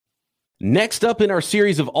Next up in our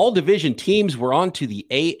series of all division teams, we're on to the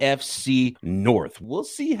AFC North. We'll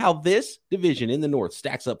see how this division in the North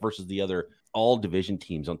stacks up versus the other all division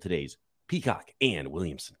teams on today's Peacock and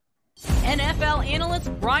Williamson. NFL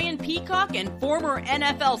analyst Brian Peacock and former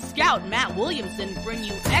NFL scout Matt Williamson bring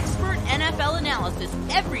you expert NFL analysis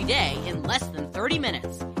every day in less than 30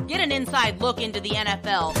 minutes. Get an inside look into the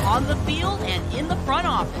NFL on the field and in the front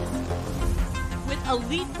office. With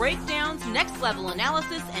elite breakdowns, next-level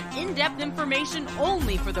analysis, and in-depth information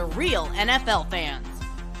only for the real NFL fans.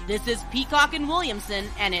 This is Peacock and Williamson,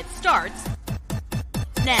 and it starts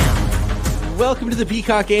now. Welcome to the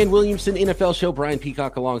Peacock and Williamson NFL show. Brian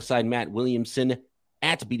Peacock alongside Matt Williamson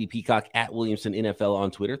at BD Peacock at Williamson NFL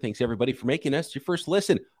on Twitter. Thanks, everybody, for making us your first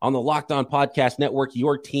listen on the Locked On Podcast Network,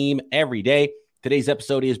 your team every day. Today's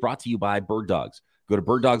episode is brought to you by Bird Dogs. Go to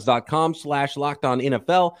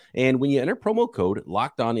birddogs.com/LockedOnNFL, and when you enter promo code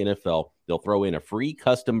LockedOnNFL, they'll throw in a free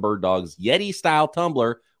custom Bird Dogs Yeti-style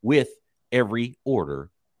tumbler with every order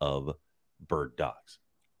of Bird Dogs.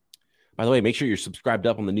 By the way, make sure you're subscribed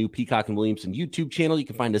up on the new Peacock and Williamson YouTube channel. You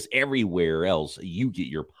can find us everywhere else you get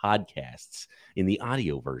your podcasts in the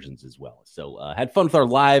audio versions as well. So had fun with our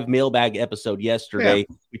live mailbag episode yesterday.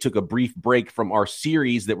 Yeah. We took a brief break from our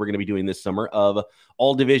series that we're going to be doing this summer of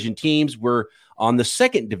all division teams. We're on the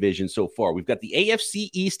second division so far. We've got the AFC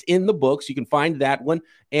East in the books. You can find that one.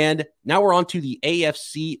 And now we're on to the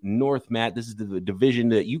AFC North, Matt. This is the division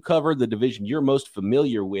that you cover, the division you're most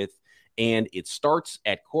familiar with. And it starts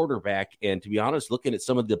at quarterback. And to be honest, looking at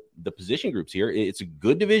some of the position groups here, it's a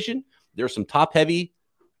good division. There are some top-heavy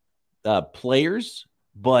players,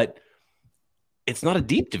 but it's not a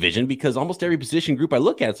deep division because almost every position group I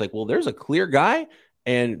look at, it's like, well, there's a clear guy,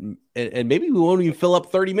 and maybe we won't even fill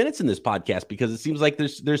up 30 minutes in this podcast because it seems like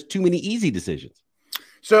there's too many easy decisions.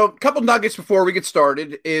 So a couple nuggets before we get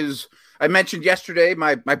started is I mentioned yesterday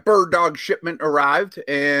my Bird Dog shipment arrived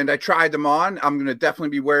and I tried them on. I'm going to definitely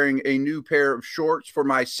be wearing a new pair of shorts for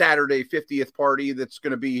my Saturday 50th party that's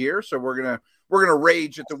going to be here. So we're going to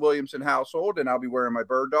rage at the Williamson household, and I'll be wearing my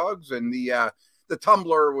Bird Dogs. And the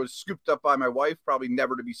tumbler was scooped up by my wife, probably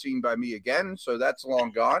never to be seen by me again. So that's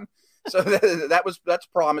long gone. So that's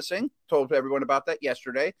promising. Told everyone about that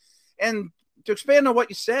yesterday. And to expand on what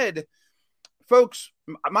you said, folks,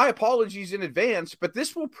 my apologies in advance, but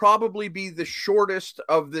this will probably be the shortest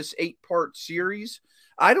of this 8-part series.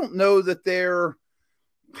 I don't know that there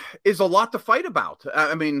is a lot to fight about.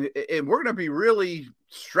 I mean, we're going to be really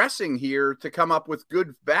stressing here to come up with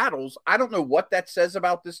good battles. I don't know what that says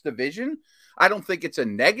about this division. I don't think it's a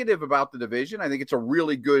negative about the division. I think it's a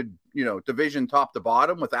really good, division top to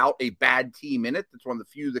bottom without a bad team in it. That's one of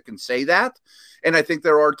the few that can say that. And I think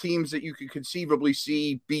there are teams that you could conceivably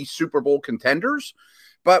see be Super Bowl contenders.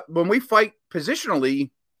 But when we fight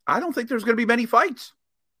positionally, I don't think there's going to be many fights.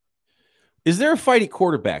 Is there a fight at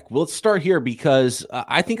quarterback? Well, let's start here because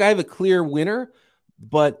I think I have a clear winner.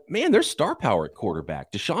 But, man, there's star power at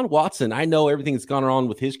quarterback. Deshaun Watson, I know everything that's gone on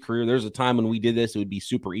with his career. There's a time when we did this, it would be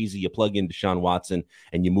super easy. You plug in Deshaun Watson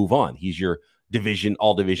and you move on. He's your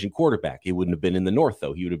all-division quarterback. He wouldn't have been in the North,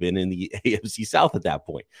 though. He would have been in the AFC South at that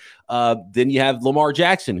point. Then you have Lamar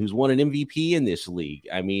Jackson, who's won an MVP in this league.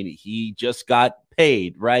 I mean, he just got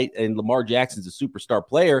paid, right? And Lamar Jackson's a superstar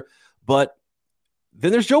player. But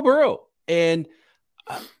then there's Joe Burrow. And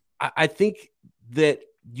I think that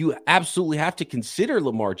you absolutely have to consider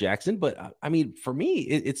Lamar Jackson, but I mean, for me,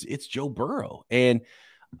 it's Joe Burrow, and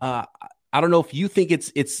I don't know if you think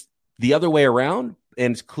it's the other way around,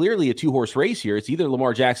 and it's clearly a 2-horse race here. It's either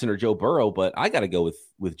Lamar Jackson or Joe Burrow, but I got to go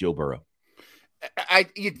with Joe Burrow.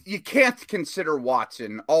 You can't consider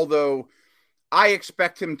Watson, although I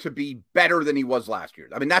expect him to be better than he was last year.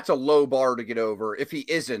 I mean, that's a low bar to get over. If he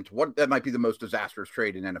isn't, that might be the most disastrous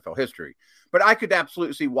trade in NFL history. But I could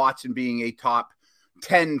absolutely see Watson being a top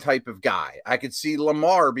 10 type of guy. I could see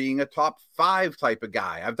Lamar being a top 5 type of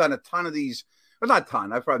guy. I've done a ton of these, well, not a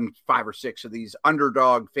ton. I've run 5 or 6 of these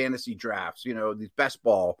underdog fantasy drafts, these best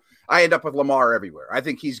ball. I end up with Lamar everywhere. I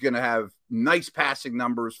think he's going to have nice passing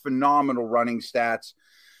numbers, phenomenal running stats,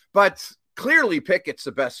 but clearly Pickett's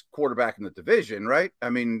the best quarterback in the division, right? I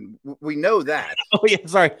mean, we know that. Oh, yeah,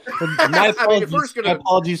 sorry. My apologies, my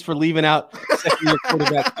apologies for leaving out second-year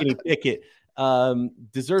quarterback Kenny Pickett.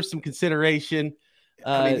 Deserves some consideration.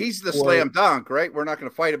 I mean, he's the slam dunk, right? We're not going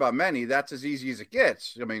to fight about many. That's as easy as it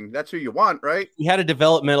gets. I mean, that's who you want, right? We had a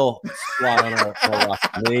developmental slot on our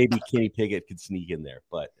roster. Maybe Kenny Pickett could sneak in there,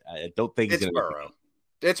 but I don't think it's Burrow.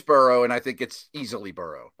 It's Burrow, and I think it's easily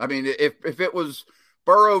Burrow. I mean, if it was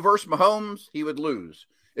Burrow versus Mahomes, he would lose.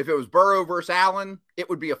 If it was Burrow versus Allen, it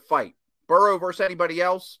would be a fight. Burrow versus anybody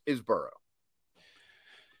else is Burrow.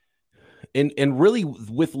 And really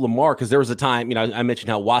with Lamar, because there was a time, I mentioned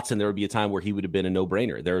how Watson, there would be a time where he would have been a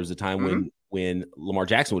no-brainer. There was a time when Lamar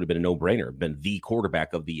Jackson would have been a no-brainer, been the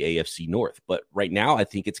quarterback of the AFC North. But right now, I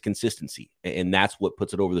think it's consistency, and that's what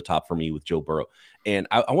puts it over the top for me with Joe Burrow. And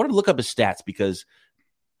I wanted to look up his stats because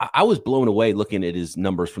I was blown away looking at his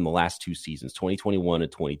numbers from the last two seasons, 2021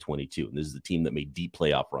 and 2022. And this is the team that made deep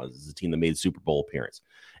playoff runs. This is the team that made the Super Bowl appearance.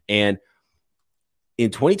 And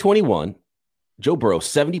in 2021, Joe Burrow,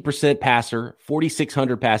 70% passer,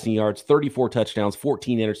 4,600 passing yards, 34 touchdowns,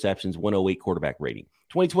 14 interceptions, 108 quarterback rating.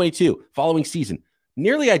 2022, following season,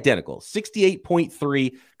 nearly identical,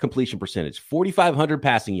 68.3 completion percentage, 4,500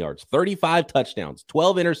 passing yards, 35 touchdowns,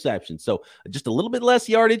 12 interceptions. So just a little bit less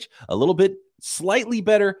yardage, a little bit slightly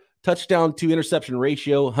better touchdown to interception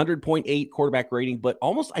ratio, 100.8 quarterback rating, but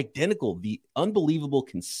almost identical. The unbelievable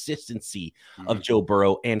consistency of Joe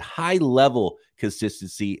Burrow and high level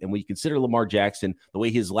consistency. And when you consider Lamar Jackson, the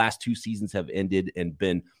way his last two seasons have ended and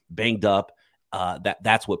been banged up,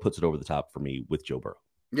 that's what puts it over the top for me with Joe Burrow.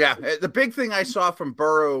 Yeah, the big thing I saw from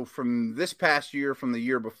Burrow from this past year, from the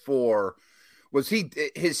year before, was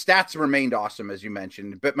his stats remained awesome, as you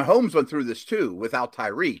mentioned. But Mahomes went through this too without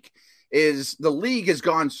Tyreek. Is the league has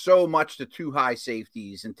gone so much to too high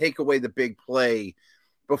safeties and take away the big play.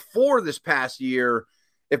 Before this past year,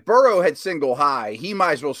 if Burrow had single high, he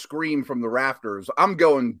might as well scream from the rafters, I'm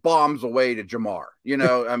going bombs away to Jamar.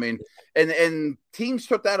 I mean, and teams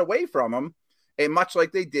took that away from him, and much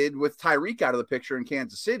like they did with Tyreek out of the picture in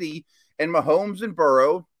Kansas City. And Mahomes and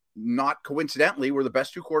Burrow, not coincidentally, were the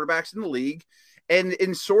best two quarterbacks in the league. And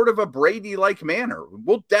in sort of a Brady-like manner,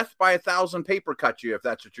 we'll death by 1,000 paper cut you if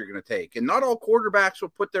that's what you're going to take. And not all quarterbacks will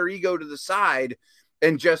put their ego to the side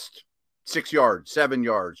and just 6 yards, 7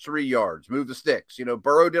 yards, 3 yards, move the sticks.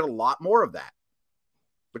 Burrow did a lot more of that.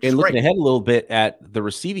 And looking ahead a little bit at the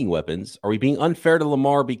receiving weapons, are we being unfair to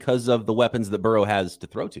Lamar because of the weapons that Burrow has to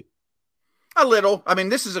throw to? A little. I mean,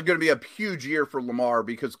 this is going to be a huge year for Lamar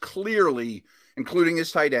because clearly, including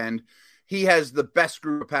his tight end, he has the best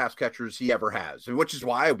group of pass catchers he ever has, which is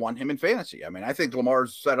why I want him in fantasy. I mean, I think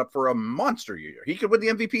Lamar's set up for a monster year. He could win the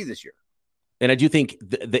MVP this year. And I do think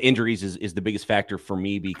the injuries is the biggest factor for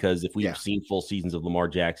me, because if we've seen full seasons of Lamar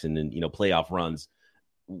Jackson and, playoff runs,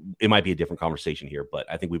 it might be a different conversation here. But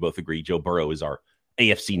I think we both agree Joe Burrow is our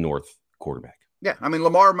AFC North quarterback. Yeah, I mean,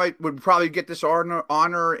 Lamar would probably get this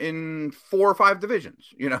honor in 4 or 5 divisions.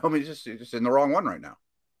 I mean, he's just in the wrong one right now.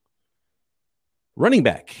 Running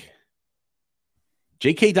back.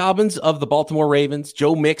 J.K. Dobbins of the Baltimore Ravens,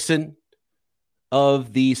 Joe Mixon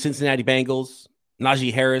of the Cincinnati Bengals,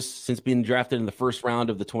 Najee Harris, since being drafted in the first round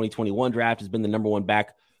of the 2021 draft, has been the number one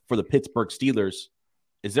back for the Pittsburgh Steelers.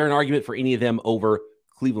 Is there an argument for any of them over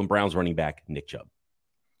Cleveland Browns running back Nick Chubb?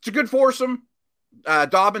 It's a good foursome.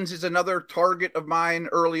 Dobbins is another target of mine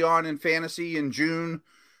early on in fantasy in June,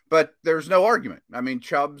 but there's no argument. I mean,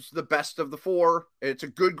 Chubb's the best of the 4. It's a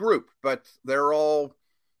good group, but they're all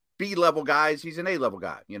B-level guys. He's an A-level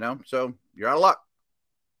guy, so you're out of luck.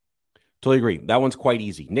 Totally agree. That one's quite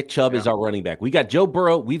easy. Nick Chubb is our running back. We got Joe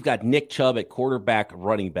Burrow. We've got Nick Chubb at quarterback,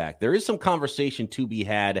 running back. There is some conversation to be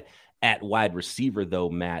had at wide receiver, though,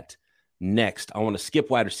 Matt. Next, I want to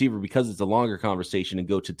skip wide receiver because it's a longer conversation and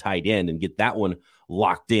go to tight end and get that one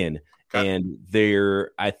locked in. Okay. And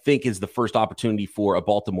there, I think, is the first opportunity for a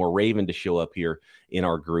Baltimore Raven to show up here in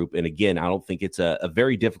our group. And again, I don't think it's a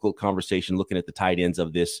very difficult conversation looking at the tight ends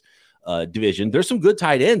of this division. There's some good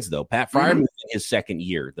tight ends, though. Pat Freiermuth in his second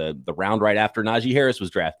year, the round right after Najee Harris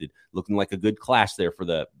was drafted, looking like a good class there for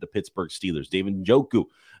the Pittsburgh Steelers. David Njoku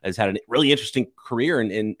has had a really interesting career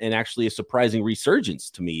and actually a surprising resurgence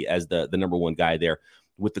to me as the number one guy there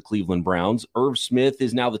with the Cleveland Browns. Irv Smith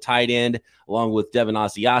is now the tight end, along with Devin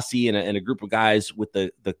Asiasi and a group of guys with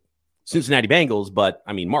the Cincinnati Bengals. But,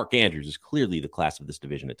 I mean, Mark Andrews is clearly the class of this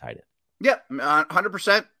division at tight end. Yeah,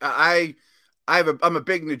 100%. I'm a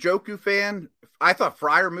big Njoku fan. I thought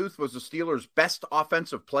Freiermuth was the Steelers' best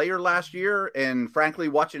offensive player last year, and frankly,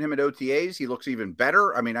 watching him at OTAs, he looks even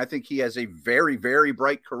better. I mean, I think he has a very, very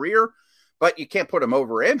bright career, but you can't put him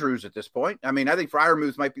over Andrews at this point. I mean, I think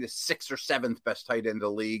Freiermuth might be the 6th or 7th best tight end in the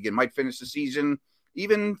league and might finish the season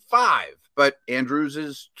even 5, but Andrews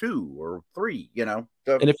is 2 or 3, So,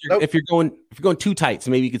 and if you're going too tight, so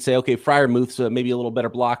maybe you could say, okay, Freiermuth's maybe a little better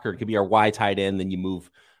blocker. It could be our Y tight end. Then you move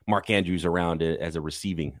Mark Andrews around as a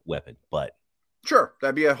receiving weapon. But sure,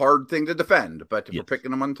 that'd be a hard thing to defend. But if we're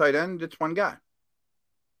picking him on tight end, it's one guy.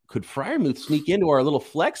 Could Freiermuth sneak into our little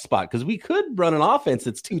flex spot? Because we could run an offense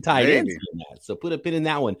that's 2 tight ends. So put a pin in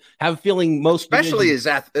that one. Have a feeling especially as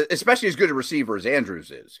good a receiver as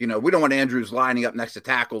Andrews is. We don't want Andrews lining up next to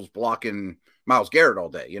tackles blocking Myles Garrett all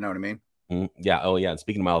day. You know what I mean? Yeah. Oh, yeah. And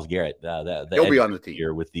speaking of Myles Garrett, He'll be on the team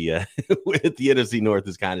here with the with the NFC North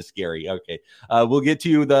is kind of scary. Okay, we'll get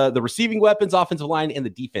to the receiving weapons, offensive line, and the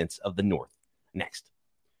defense of the North next.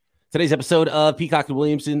 Today's episode of Peacock and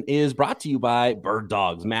Williamson is brought to you by Bird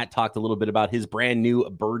Dogs. Matt talked a little bit about his brand new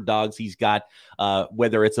Bird Dogs he's got,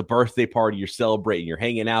 whether it's a birthday party, you're celebrating, you're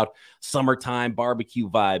hanging out, summertime barbecue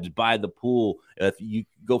vibes by the pool. If you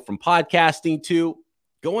go from podcasting to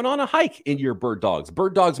going on a hike in your Bird Dogs.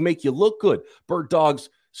 Bird Dogs make you look good. Bird Dogs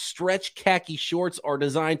stretch khaki shorts are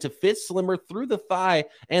designed to fit slimmer through the thigh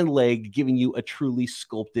and leg, giving you a truly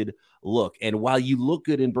sculpted look. And while you look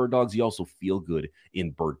good in Bird Dogs, you also feel good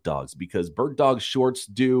in Bird Dogs, because Bird Dogs shorts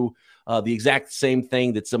do the exact same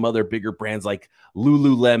thing that some other bigger brands like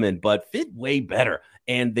Lululemon, but fit way better.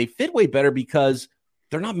 And they fit way better because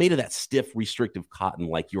they're not made of that stiff, restrictive cotton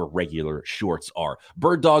like your regular shorts are.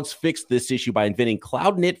 Bird Dogs fixed this issue by inventing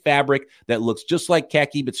cloud knit fabric that looks just like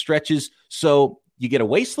khaki but stretches, so you get a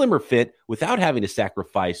way slimmer fit without having to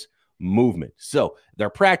sacrifice movement. So they're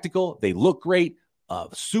practical, they look great,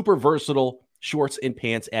 super versatile shorts and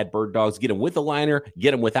pants at Bird Dogs. Get them with a liner,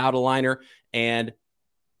 get them without a liner, and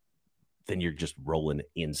then you're just rolling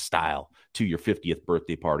in style to your 50th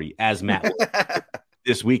birthday party, as Matt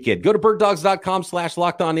this weekend. Go to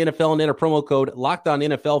birddogs.com/LockedOnNFL and enter promo code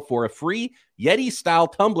LockedOnNFL for a free Yeti-style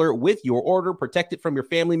tumbler with your order. Protect it from your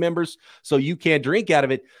family members so you can drink out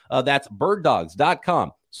of it. That's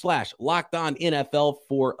birddogs.com/LockedOnNFL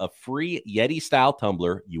for a free Yeti-style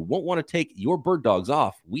tumbler. You won't want to take your Bird Dogs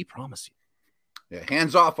off. We promise you. Yeah,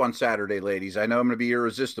 hands off on Saturday, ladies. I know I'm going to be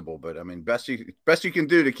irresistible, but I mean, best you can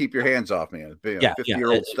do to keep your hands off me. Being a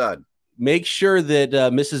 50-year-old stud. Make sure that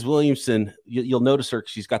Mrs. Williamson, you'll notice her.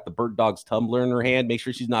 She's got the Bird Dogs tumbler in her hand. Make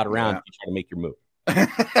sure she's not around if you try to make your move.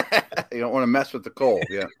 You don't want to mess with the cold.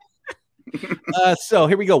 Yeah. So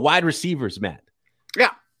here we go. Wide receivers, Matt.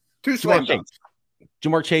 Yeah. Two slam dunks.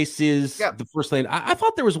 Jamar Chase is the first slam. I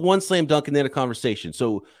thought there was one slam dunk and then a conversation.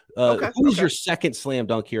 So who's your second slam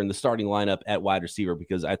dunk here in the starting lineup at wide receiver?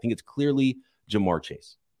 Because I think it's clearly Jamar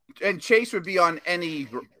Chase. And Chase would be on any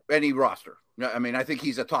roster. I mean, I think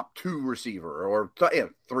he's a top 2 receiver, or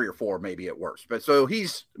 3 or 4 maybe at worst. But so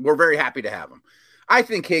we're very happy to have him. I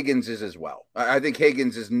think Higgins is as well. I think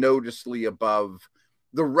Higgins is noticeably above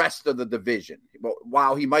the rest of the division.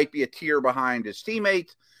 While he might be a tier behind his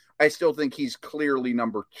teammate, I still think he's clearly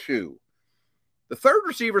number 2. The third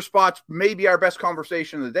receiver spot's maybe our best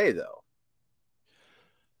conversation of the day, though.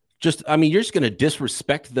 You're just going to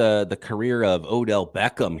disrespect the career of Odell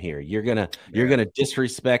Beckham here. You're going to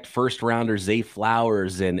disrespect first rounder Zay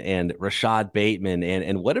Flowers and Rashad Bateman.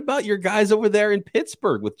 And what about your guys over there in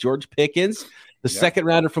Pittsburgh with George Pickens? The second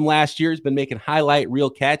rounder from last year has been making highlight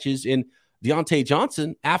reel catches in Deontay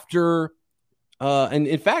Johnson after and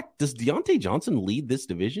in fact, does Deontay Johnson lead this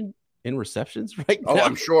division in receptions right now? Oh,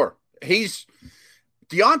 I'm sure.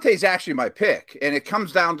 Deontay's actually my pick, and it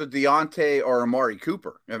comes down to Deontay or Amari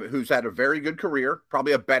Cooper, who's had a very good career,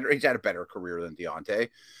 he's had a better career than Deontay.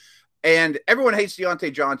 And everyone hates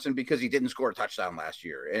Deontay Johnson because he didn't score a touchdown last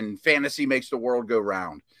year, and fantasy makes the world go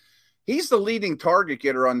round. He's the leading target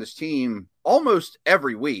getter on this team almost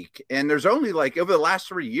every week, and there's only over the last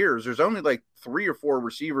 3 years, there's only 3 or 4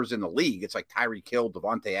 receivers in the league. It's like Tyreek Hill,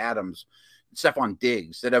 Devontae Adams, Stephon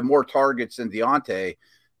Diggs that have more targets than Deontay.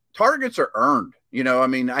 Targets are earned.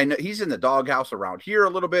 I know he's in the doghouse around here a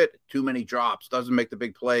little bit. Too many drops, doesn't make the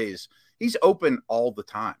big plays. He's open all the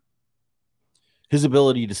time. His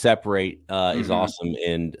ability to separate is awesome.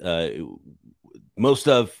 And most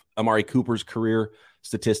of Amari Cooper's career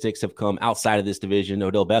statistics have come outside of this division.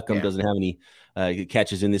 Odell Beckham doesn't have any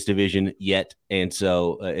catches in this division yet. And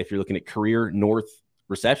so if you're looking at career North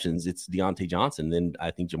receptions, it's Deontay Johnson, then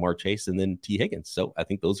I think Jamar Chase, and then T. Higgins. So I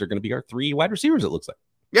think those are going to be our 3 wide receivers, it looks like.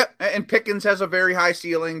 Yep, and Pickens has a very high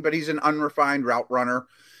ceiling, but he's an unrefined route runner.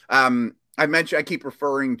 I keep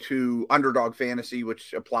referring to underdog fantasy,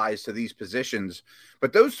 which applies to these positions.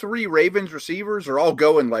 But those 3 Ravens receivers are all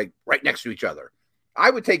going right next to each other. I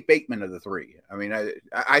would take Bateman of the 3. I mean,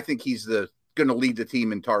 I think he's going to lead the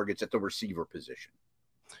team in targets at the receiver position.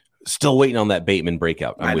 Still waiting on that Bateman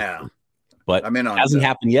breakout. I know. But it hasn't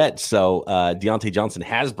happened yet. So Deontay Johnson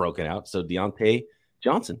has broken out. So Deontay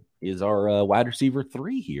Johnson is our wide receiver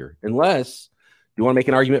 3 here. Unless you want to make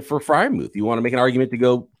an argument for Freiermuth. You want to make an argument to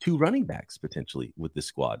go 2 running backs potentially with this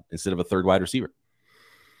squad instead of a 3rd wide receiver.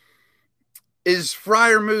 Is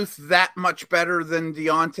Freiermuth that much better than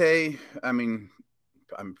Deontay? I mean,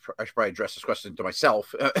 I should probably address this question to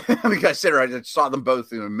myself. Because I saw them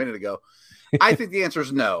both a minute ago. I think the answer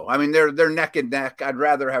is no. I mean, they're neck and neck. I'd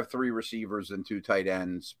rather have 3 receivers than 2 tight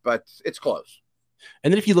ends, but it's close.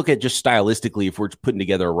 And then if you look at just stylistically, if we're putting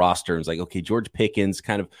together a roster, it's like, okay, George Pickens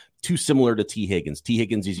kind of too similar to T. Higgins. T.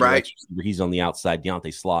 Higgins is your Right. receiver. He's on the outside.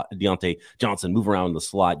 Deontay Johnson, move around in the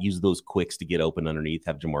slot, use those quicks to get open underneath,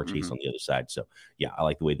 have Jamar Chase on the other side. So, yeah, I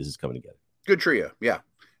like the way this is coming together. Good trio, yeah.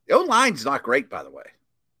 The O-line's not great, by the way.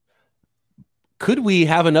 Could we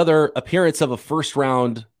have another appearance of a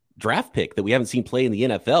first-round draft pick that we haven't seen play in the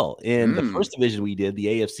NFL? In the first division we did, the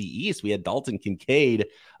AFC East, we had Dalton Kincaid,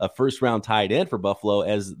 a first-round tight end for Buffalo,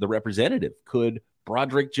 as the representative. Could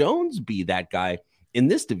Broderick Jones be that guy in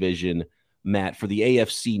this division, Matt, for the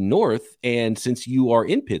AFC North? And since you are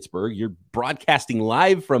in Pittsburgh, you're broadcasting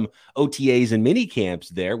live from OTAs and mini camps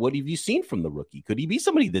there. What have you seen from the rookie? Could he be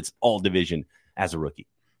somebody that's all division as a rookie?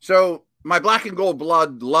 So my black and gold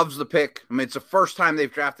blood loves the pick. I mean, it's the first time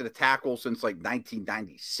they've drafted a tackle since like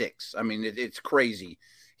 1996. I mean, it's crazy.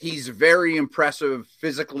 He's very impressive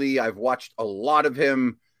physically. I've watched a lot of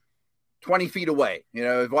him 20 feet away. You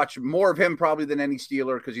know, I've watched more of him probably than any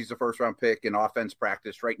Steeler because he's a first-round pick in offense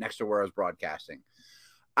practice right next to where I was broadcasting.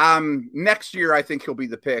 Next year, I think he'll be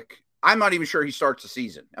the pick. I'm not even sure he starts the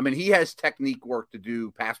season. I mean, he has technique work to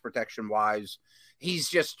do pass protection-wise. He's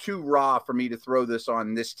just too raw for me to throw this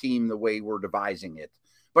on this team the way we're devising it.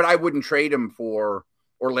 But I wouldn't trade him for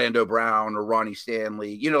Orlando Brown or Ronnie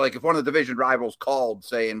Stanley. You know, like if one of the division rivals called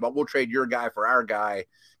saying, but we'll trade your guy for our guy,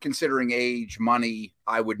 considering age, money,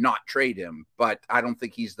 I would not trade him. But I don't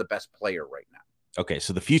think he's the best player right now. Okay,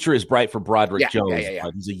 so the future is bright for Broderick Jones. Yeah.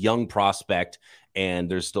 He's a young prospect,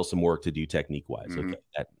 and there's still some work to do technique-wise. Okay,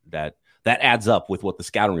 that adds up with what the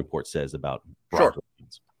scouting report says about Broderick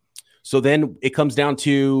Jones. So then it comes down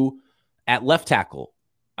to at left tackle.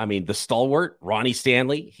 I mean, the stalwart, Ronnie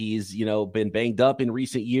Stanley, he's, been banged up in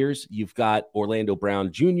recent years. You've got Orlando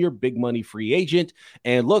Brown Jr., big money free agent.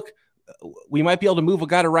 And look, we might be able to move a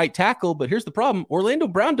guy to right tackle, but here's the problem. Orlando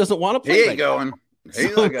Brown doesn't want to play. He ain't going.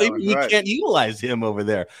 So maybe we can't utilize him over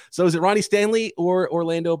there. So is it Ronnie Stanley or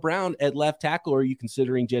Orlando Brown at left tackle, or are you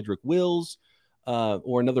considering Jedrick Wills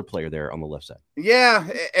or another player there on the left side? Yeah,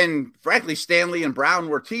 and frankly, Stanley and Brown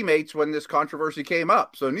were teammates when this controversy came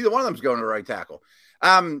up, so neither one of them's going to right tackle.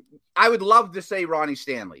 I would love to say Ronnie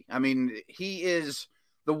Stanley. I mean, he is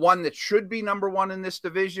the one that should be number one in this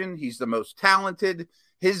division. He's the most talented.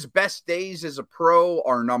 His best days as a pro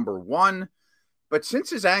are number one. But since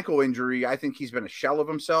his ankle injury, I think he's been a shell of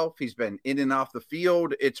himself. He's been in and off the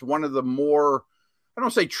field. It's one of the more, I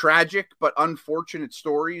don't say tragic, but unfortunate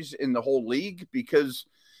stories in the whole league because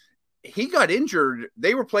he got injured.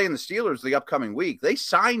 They were playing the Steelers the upcoming week. They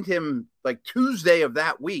signed him like Tuesday of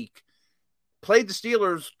that week, played the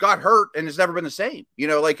Steelers, got hurt, and has never been the same. You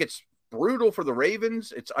know, like it's brutal for the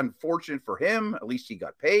Ravens. It's unfortunate for him. At least he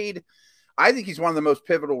got paid. I think he's one of the most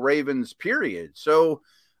pivotal Ravens, period. So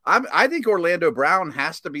I think Orlando Brown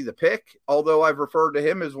has to be the pick, although I've referred to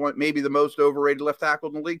him as maybe the most overrated left tackle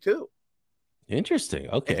in the league too. Interesting.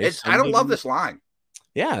 Okay. I don't love this line.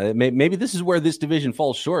 Yeah, maybe this is where this division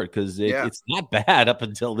falls short because it's not bad up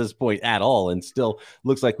until this point at all, and still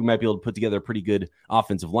looks like we might be able to put together a pretty good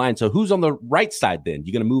offensive line. So who's on the right side then?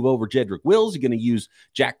 You're going to move over Jedrick Wills. You're going to use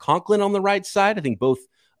Jack Conklin on the right side. I think both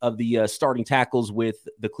of the starting tackles with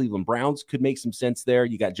the Cleveland Browns could make some sense there.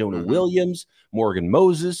 You got Jonah Williams, Morgan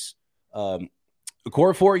Moses,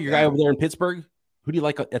 Okorafor, your guy over there in Pittsburgh. Who do you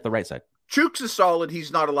like at the right side? Chooks is solid.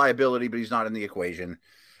 He's not a liability, but he's not in the equation.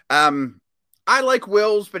 I like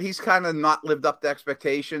Wills, but he's kind of not lived up to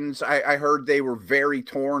expectations. I heard they were very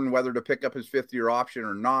torn whether to pick up his fifth-year option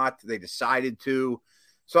or not. They decided to.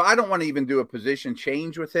 So I don't want to even do a position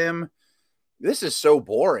change with him. This is so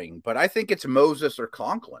boring, but I think it's Moses or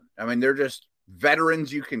Conklin. I mean, they're just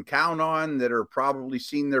veterans you can count on that are probably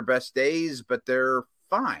seen their best days, but they're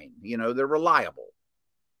fine. You know, they're reliable.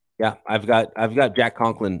 Yeah, I've got Jack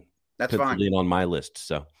Conklin. That's fine on my list,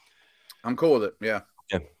 so I'm cool with it. Yeah.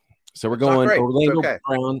 Okay. So we're going Orlando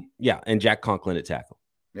Brown, and Jack Conklin at tackle.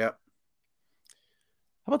 Yeah.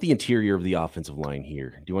 How about the interior of the offensive line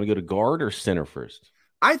here? Do you want to go to guard or center first?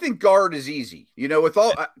 I think guard is easy. You know, with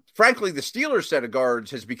all, frankly, the Steelers set of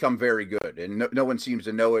guards has become very good, and no one seems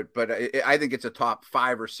to know it, but I think it's a top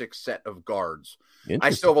 5 or 6 set of guards.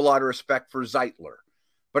 I still have a lot of respect for Zeitler,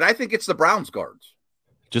 but I think it's the Browns guards.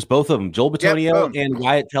 Just both of them, Joel Bitonio and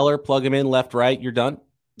Wyatt Teller, plug them in left, right, you're done.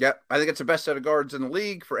 Yep, I think it's the best set of guards in the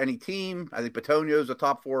league for any team. I think Bitonio's a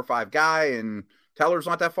top 4 or 5 guy, and Teller's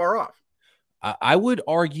not that far off. I would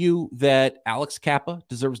argue that Alex Kappa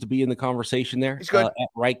deserves to be in the conversation there. He's good. At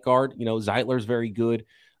right guard. You know, Zeitler's very good.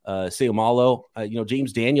 Seumalo.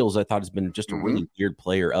 James Daniels, I thought, has been just a really weird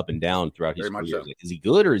player up and down throughout his career. So. Is he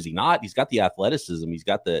good or is he not? He's got the athleticism. He's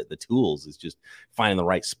got the tools. It's just finding the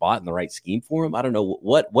right spot and the right scheme for him. I don't know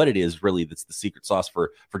what it is really that's the secret sauce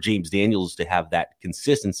for James Daniels to have that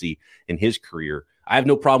consistency in his career. I have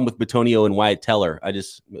no problem with Bitonio and Wyatt Teller. I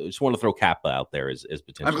just want to throw Kappa out there as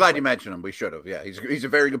potential. I'm glad you mentioned him. We should have. Yeah, he's a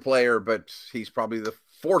very good player, but he's probably the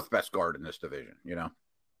fourth best guard in this division. All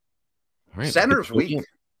right, center's weak.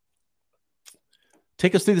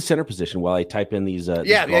 Take us through the center position while I type in these.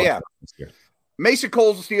 Yeah. Mason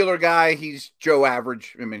Cole's a Steeler guy. He's Joe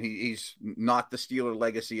average. I mean, he's not the Steeler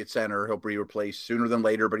legacy at center. He'll be replaced sooner than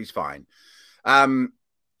later, but he's fine.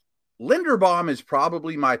 Linderbaum is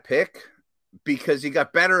probably my pick because he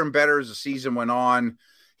got better and better as the season went on.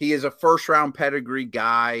 He is a first-round pedigree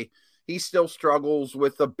guy. He still struggles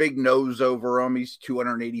with a big nose over him. He's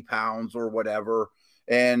 280 pounds or whatever.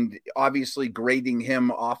 And obviously grading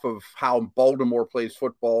him off of how Baltimore plays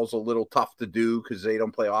football is a little tough to do because they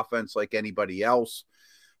don't play offense like anybody else.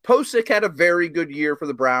 Posick had a very good year for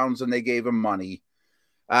the Browns, and they gave him money.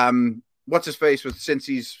 What's his face with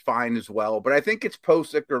Cincy's fine as well. But I think it's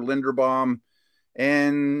Posick or Linderbaum,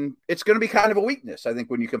 and it's going to be kind of a weakness, I think,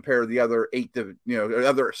 when you compare the other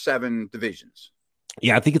other 7 divisions.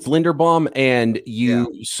 Yeah, I think it's Linderbaum, and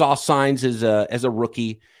you saw signs as a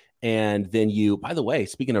rookie. And then by the way,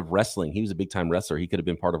 speaking of wrestling, he was a big time wrestler. He could have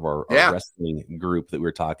been part of our wrestling group that we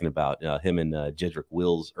were talking about. Him and Jedrick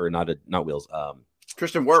Wills, or not Wills.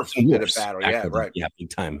 Tristan Wirfs did a battle. Yeah, right. Yeah,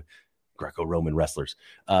 big time Greco-Roman wrestlers.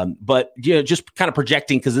 But just kind of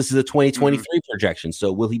projecting because this is a 2023 projection.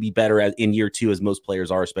 So will he be better in year 2 as most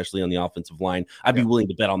players are, especially on the offensive line? I'd be willing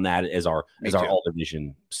to bet on that as our all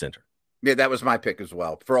division center. Yeah, that was my pick as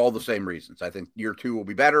well for all the same reasons. I think year 2 will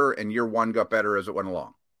be better, and year 1 got better as it went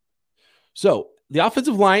along. So the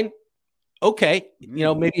offensive line, okay,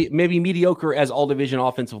 maybe mediocre as all division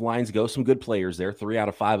offensive lines go. Some good players there, 3 out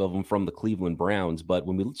of 5 of them from the Cleveland Browns. But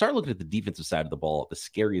when we start looking at the defensive side of the ball, the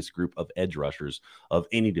scariest group of edge rushers of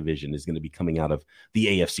any division is going to be coming out of the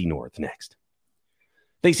AFC North next.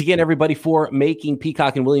 Thanks again, everybody, for making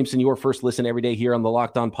Peacock and Williamson your first listen every day here on the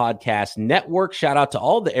Locked On Podcast Network. Shout out to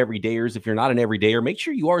all the everydayers. If you're not an everydayer, make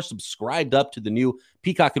sure you are subscribed up to the new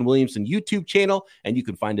Peacock and Williamson YouTube channel, and you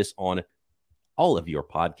can find us on all of your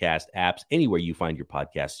podcast apps. Anywhere you find your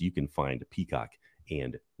podcasts, you can find Peacock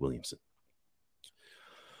and Williamson.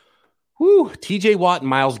 TJ Watt and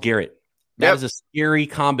Myles Garrett. That is a scary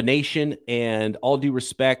combination, and all due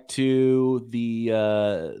respect to the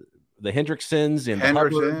Hendricksons and the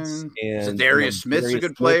Hubbards and Darius Smith's a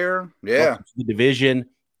good player. Yeah. The division,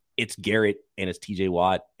 it's Garrett and it's TJ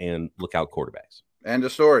Watt, and look out quarterbacks. End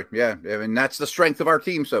of story. Yeah. I mean, that's the strength of our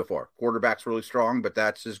team so far. Quarterback's really strong, but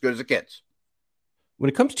that's as good as it gets. When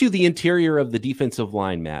it comes to the interior of the defensive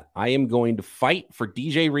line, Matt, I am going to fight for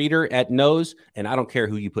DJ Reader at nose, and I don't care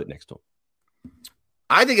who you put next to him.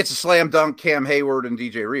 I think it's a slam dunk, Cam Hayward and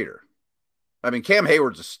DJ Reader. I mean, Cam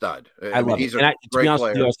Hayward's a stud. I love he's it. To be honest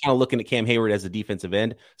with you, I was kind of looking at Cam Hayward as a defensive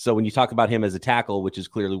end. So when you talk about him as a tackle, which is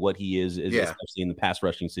clearly what he is especially in the pass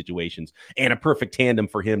rushing situations, and a perfect tandem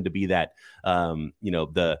for him to be that,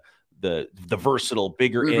 the versatile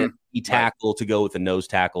bigger end tackle to go with the nose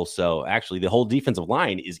tackle. So actually the whole defensive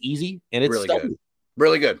line is easy and it's really good.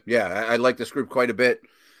 Really good. Yeah. I like this group quite a bit.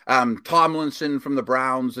 Tomlinson from the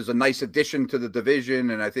Browns is a nice addition to the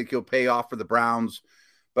division, and I think he'll pay off for the Browns,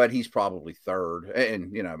 but he's probably third.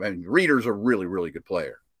 And, Reader's a really, really good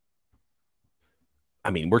player. I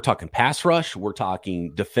mean, we're talking pass rush. We're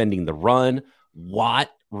talking defending the run. Watt,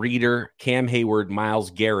 Reader, Cam Hayward,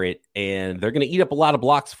 Myles Garrett, and they're going to eat up a lot of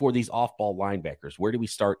blocks for these off-ball linebackers. Where do we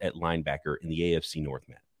start at linebacker in the AFC North,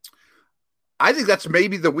 Matt? I think that's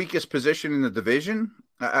maybe the weakest position in the division.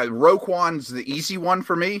 Roquan's the easy one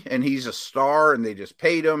for me, and he's a star, and they just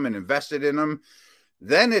paid him and invested in him.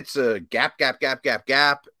 Then it's a gap,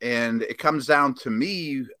 and it comes down to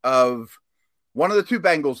me of one of the 2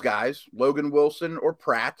 Bengals guys, Logan Wilson or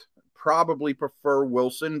Pratt. Probably prefer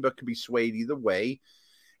Wilson, but could be swayed either way.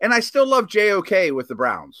 And I still love JOK with the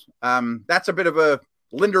Browns. That's a bit of a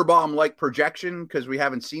Linderbaum-like projection because we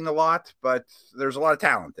haven't seen a lot, but there's a lot of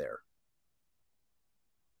talent there.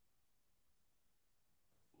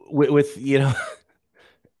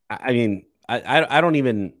 I mean, I don't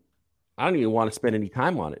even want to spend any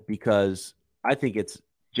time on it because I think it's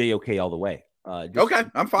JOK all the way. Okay,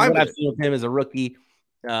 I'm fine with it. I've seen with him as a rookie.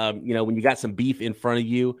 When you got some beef in front of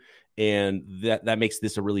you, and that makes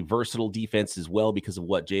this a really versatile defense as well because of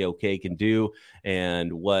what JOK can do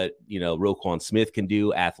and what Roquan Smith can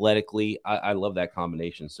do athletically. I love that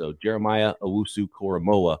combination. So Jeremiah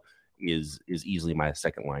Owusu-Koramoah is easily my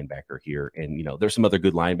second linebacker here. And, there's some other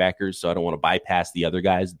good linebackers, so I don't want to bypass the other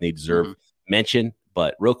guys. They deserve mention.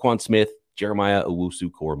 But Roquan Smith, Jeremiah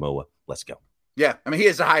Owusu-Koramoah, let's go. Yeah, I mean, he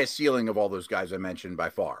has the highest ceiling of all those guys I mentioned by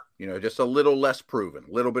far. Just a little less proven,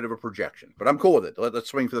 a little bit of a projection. But I'm cool with it. Let's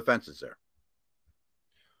swing for the fences there.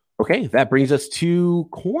 Okay, that brings us to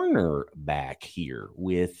cornerback here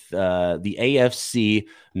with the AFC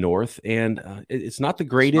North. And it's not the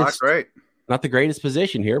greatest. Not the greatest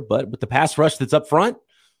position here, but with the pass rush that's up front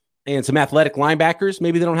and some athletic linebackers,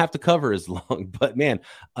 maybe they don't have to cover as long. But, man,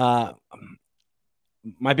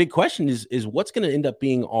 my big question is what's going to end up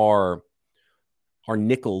being our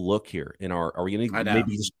nickel look here? And are we going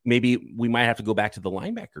to maybe we might have to go back to the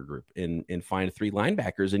linebacker group and find 3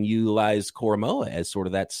 linebackers and utilize Koramoah as sort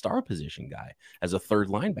of that star position guy as a third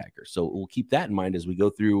linebacker. So we'll keep that in mind as we go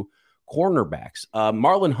through cornerbacks.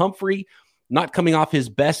 Marlon Humphrey, not coming off his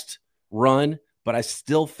best run, but I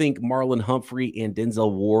still think Marlon Humphrey and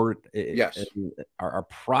Denzel Ward are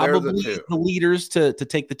probably the leaders to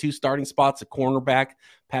take the 2 starting spots at cornerback.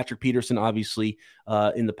 Patrick Peterson, obviously,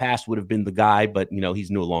 in the past would have been the guy, but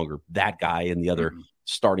he's no longer that guy. And the other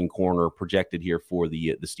starting corner projected here for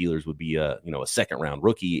the Steelers would be a second round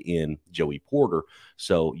rookie in Joey Porter.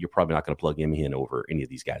 So you're probably not going to plug him in over any of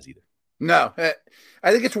these guys either. No,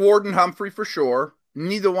 I think it's Ward and Humphrey for sure.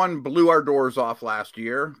 Neither one blew our doors off last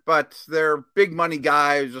year, but they're big money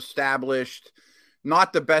guys, established,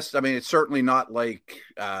 not the best. I mean, it's certainly not like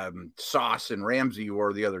Sauce and Ramsey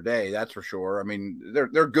were the other day. That's for sure. I mean,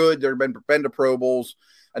 they're good. They've been to Pro Bowls.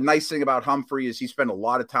 A nice thing about Humphrey is he spent a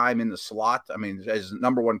lot of time in the slot. I mean, as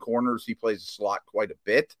number 1 corners, he plays the slot quite a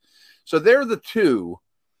bit. So they're the 2.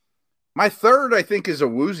 My third, I think, is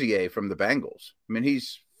Awuzie from the Bengals. I mean,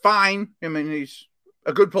 he's fine. I mean, he's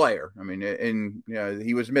a good player. I mean, and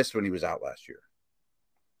he was missed when he was out last year.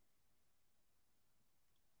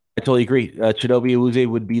 I totally agree. Chidobe Awuzie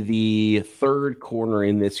would be the third corner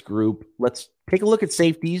in this group. Let's take a look at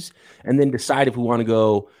safeties and then decide if we want to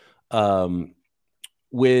go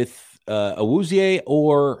with Awuzie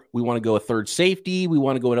or we want to go a third safety. We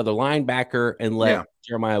want to go another linebacker and let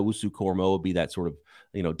Jeremiah Owusu-Koramoah be that sort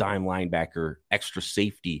of dime linebacker, extra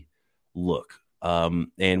safety look.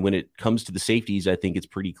 And when it comes to the safeties, I think it's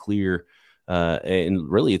pretty clear. And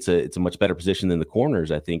really, it's a much better position than the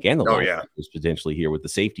corners, I think, and the linebackers potentially here with the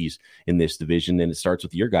safeties in this division. And it starts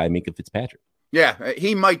with your guy, Minkah Fitzpatrick. Yeah,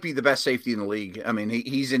 he might be the best safety in the league. I mean,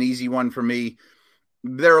 he's an easy one for me.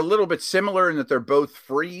 They're a little bit similar in that they're both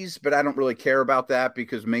frees, but I don't really care about that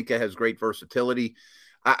because Minkah has great versatility.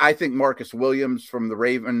 I think Marcus Williams from the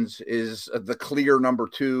Ravens is the clear number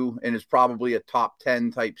 2 and is probably a top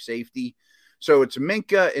 10 type safety. So it's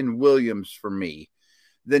Minkah and Williams for me.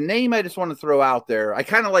 The name I just want to throw out there, I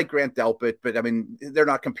kind of like Grant Delpit, but I mean, they're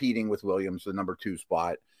not competing with Williams, the number 2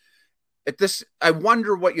 spot. I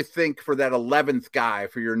wonder what you think for that 11th guy,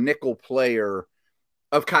 for your nickel player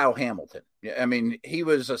of Kyle Hamilton. I mean, he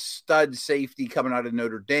was a stud safety coming out of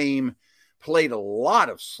Notre Dame, played a lot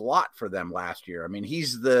of slot for them last year. I mean,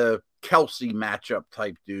 he's the Kelsey matchup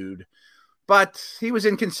type dude. But he was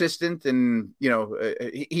inconsistent, and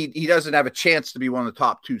he doesn't have a chance to be one of the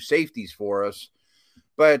top 2 safeties for us.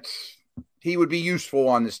 But he would be useful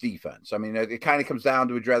on this defense. I mean, it kind of comes down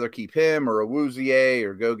to would you rather keep him or Awuzie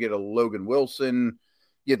or go get a Logan Wilson.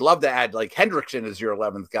 You'd love to add like Hendrickson as your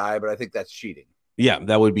 11th guy, but I think that's cheating. Yeah,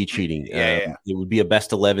 that would be cheating. It would be a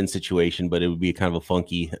best 11 situation, but it would be kind of a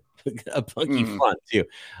funky front too.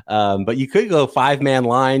 But you could go 5-man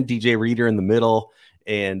line, DJ Reader in the middle.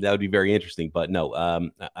 And that would be very interesting. But no,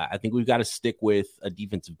 I think we've got to stick with a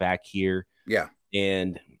defensive back here. Yeah.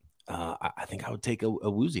 And I think I would take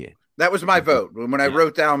Awuzie. That was my vote. When I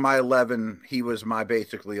wrote down my 11, he was my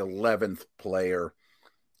basically 11th player.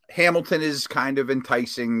 Hamilton is kind of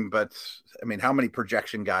enticing, but I mean, how many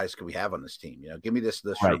projection guys could we have on this team? Give me this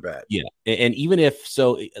sure bet. Yeah. And even if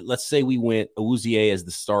let's say we went Awuzie as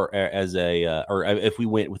the star, or if we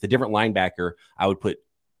went with a different linebacker, I would put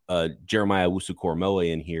Jeremiah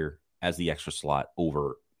Owusu-Koramoah in here as the extra slot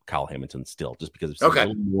over Kyle Hamilton still, just because it's a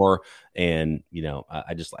little more. And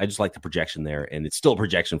I just like the projection there, and it's still a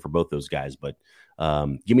projection for both those guys. But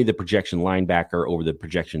give me the projection linebacker over the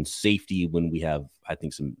projection safety when we have, I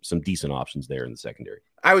think, some decent options there in the secondary.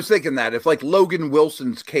 I was thinking that if like Logan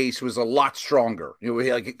Wilson's case was a lot stronger,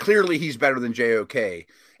 clearly he's better than JOK,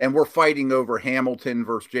 and we're fighting over Hamilton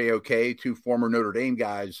versus JOK, 2 former Notre Dame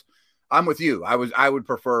guys. I'm with you. I would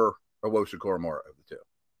prefer Owusu-Koramoah of the 2.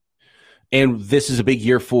 And this is a big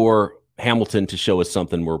year for Hamilton to show us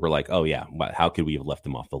something where we're like, oh yeah, how could we have left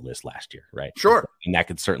him off the list last year, right? Sure. And that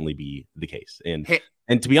could certainly be the case. And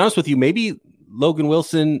to be honest with you, maybe Logan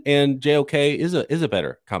Wilson and JOK is a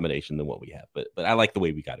better combination than what we have, but I like the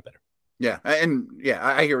way we got it better. Yeah, and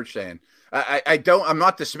I hear what you're saying. I'm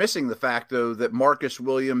not dismissing the fact though that Marcus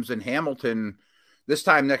Williams and Hamilton this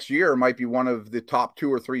time next year might be one of the top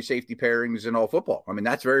 2 or 3 safety pairings in all football. I mean,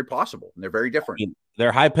 that's very possible. And they're very different. I mean,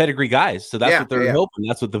 they're high pedigree guys, so that's what they're hoping.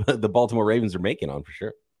 That's what the Baltimore Ravens are making on for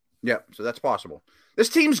sure. Yeah, so that's possible. This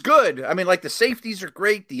team's good. I mean, like the safeties are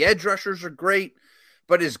great, the edge rushers are great,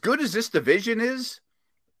 but as good as this division is,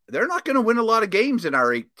 they're not going to win a lot of games in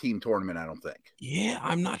our 8-team tournament, I don't think. Yeah,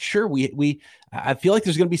 I'm not sure. I feel like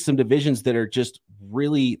there's going to be some divisions that are just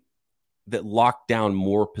really that lock down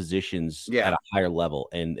more positions at a higher level.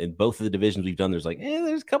 And in both of the divisions we've done, there's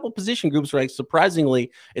there's a couple position groups where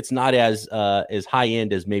surprisingly it's not as high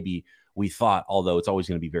end as maybe we thought, although it's always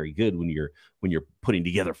going to be very good when you're putting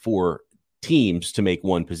together 4 teams to make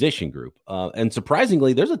one position group. And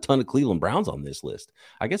surprisingly, there's a ton of Cleveland Browns on this list.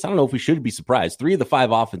 I guess I don't know if we should be surprised. 3 of the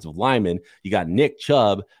 5 offensive linemen, you got Nick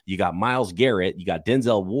Chubb, you got Myles Garrett, you got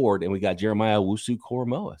Denzel Ward, and we got Jeremiah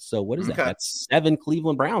Owusu-Koramoah. So what is that? That's 7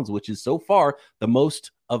 Cleveland Browns, which is so far the most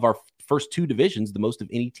of our first 2 divisions, the most of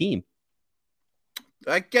any team.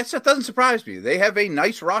 I guess that doesn't surprise me. They have a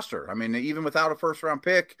nice roster. I mean, even without a first-round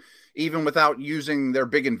pick, even without using their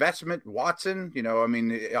big investment, Watson, I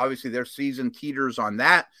mean, obviously their season teeters on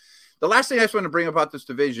that. The last thing I just want to bring up about this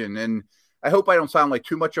division, and I hope I don't sound like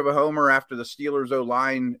too much of a homer after the Steelers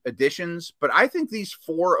O-line additions, but I think these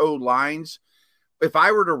 4 O-lines, if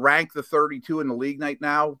I were to rank the 32 in the league right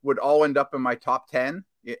now, would all end up in my top 10,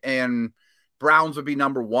 and Browns would be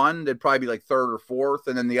number 1. They'd probably be like 3rd or 4th,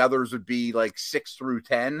 and then the others would be like 6 through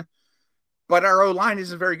 10. But our O-line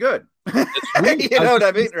isn't very good. You know what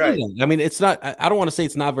I mean? Right. I mean, it's not, I don't want to say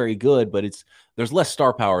it's not very good, but there's less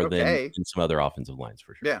star power than some other offensive lines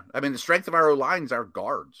for sure. Yeah. I mean, the strength of our O-lines are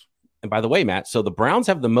guards. And by the way, Matt, so the Browns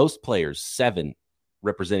have the most players, 7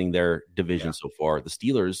 representing their division so far. The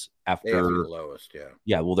Steelers they have the lowest. Yeah.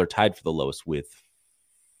 Yeah. Well, they're tied for the lowest with,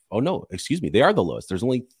 oh no, excuse me. They are the lowest. There's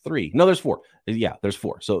only 3. No, there's 4. Yeah, there's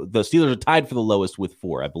 4. So the Steelers are tied for the lowest with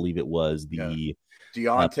 4. I believe it was the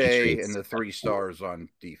Deontay and the 3 stars on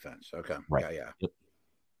defense. Okay. Right. Yeah. Yep.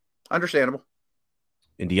 Understandable.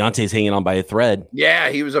 And Deontay's hanging on by a thread. Yeah,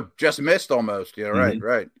 he was just missed almost. Yeah,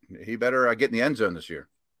 right. He better get in the end zone this year.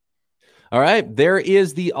 All right. There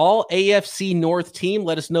is the All-AFC North team.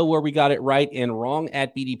 Let us know where we got it right and wrong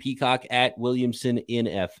at BD Peacock at Williamson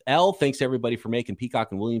NFL. Thanks to everybody for making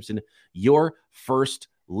Peacock and Williamson your first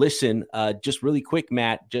listen. Just really quick,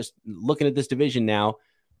 Matt, just looking at this division now,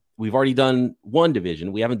 we've already done one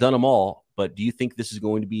division. We haven't done them all, but do you think this is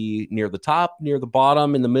going to be near the top, near the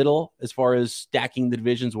bottom, in the middle, as far as stacking the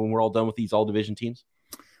divisions when we're all done with these all division teams?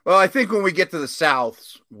 Well, I think when we get to the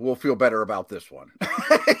South, we'll feel better about this one.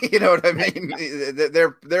 You know what I mean?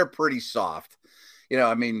 They're pretty soft.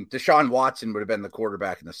 I mean, Deshaun Watson would have been the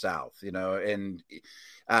quarterback in the South,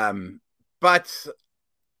 but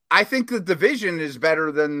I think the division is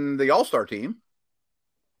better than the All-Star team.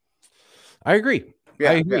 I agree.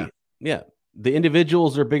 I agree. Yeah. The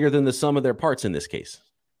individuals are bigger than the sum of their parts in this case.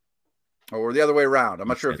 Or the other way around. I'm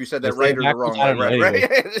not sure if you said that right or the wrong way.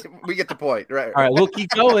 Right? We get the point. Right. All right. We'll keep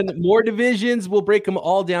going. More divisions. We'll break them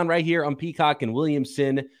all down right here on Peacock and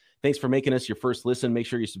Williamson. Thanks for making us your first listen. Make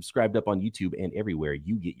sure you're subscribed up on YouTube and everywhere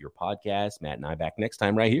you get your podcast. Matt and I back next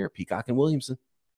time right here, Peacock and Williamson.